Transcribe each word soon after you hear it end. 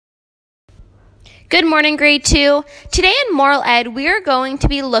Good morning, grade 2. Today in Moral Ed, we are going to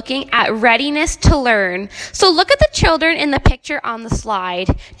be looking at readiness to learn. So look at the children in the picture on the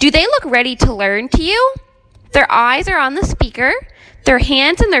slide. Do they look ready to learn to you? Their eyes are on the speaker, their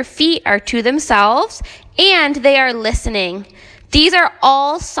hands and their feet are to themselves, and they are listening. These are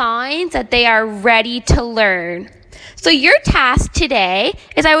all signs that they are ready to learn. So your task today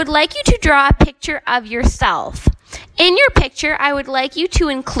is I would like you to draw a picture of yourself. In your picture, I would like you to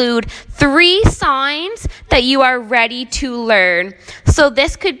include 3 signs that you are ready to learn. So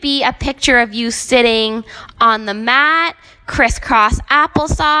this could be a picture of you sitting on the mat, crisscross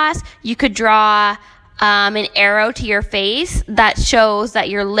applesauce. You could draw an arrow to your face that shows that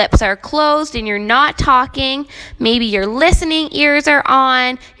your lips are closed and you're not talking. Maybe your listening ears are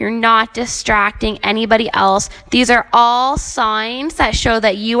on. You're not distracting anybody else. These are all signs that show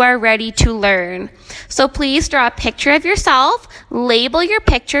that you are ready to learn. So please draw a picture of yourself, label your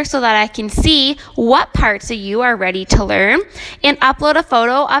picture so that I can see what parts of you are ready to learn, and upload a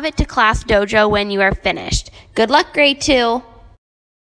photo of it to Class Dojo when you are finished. Good luck, grade 2.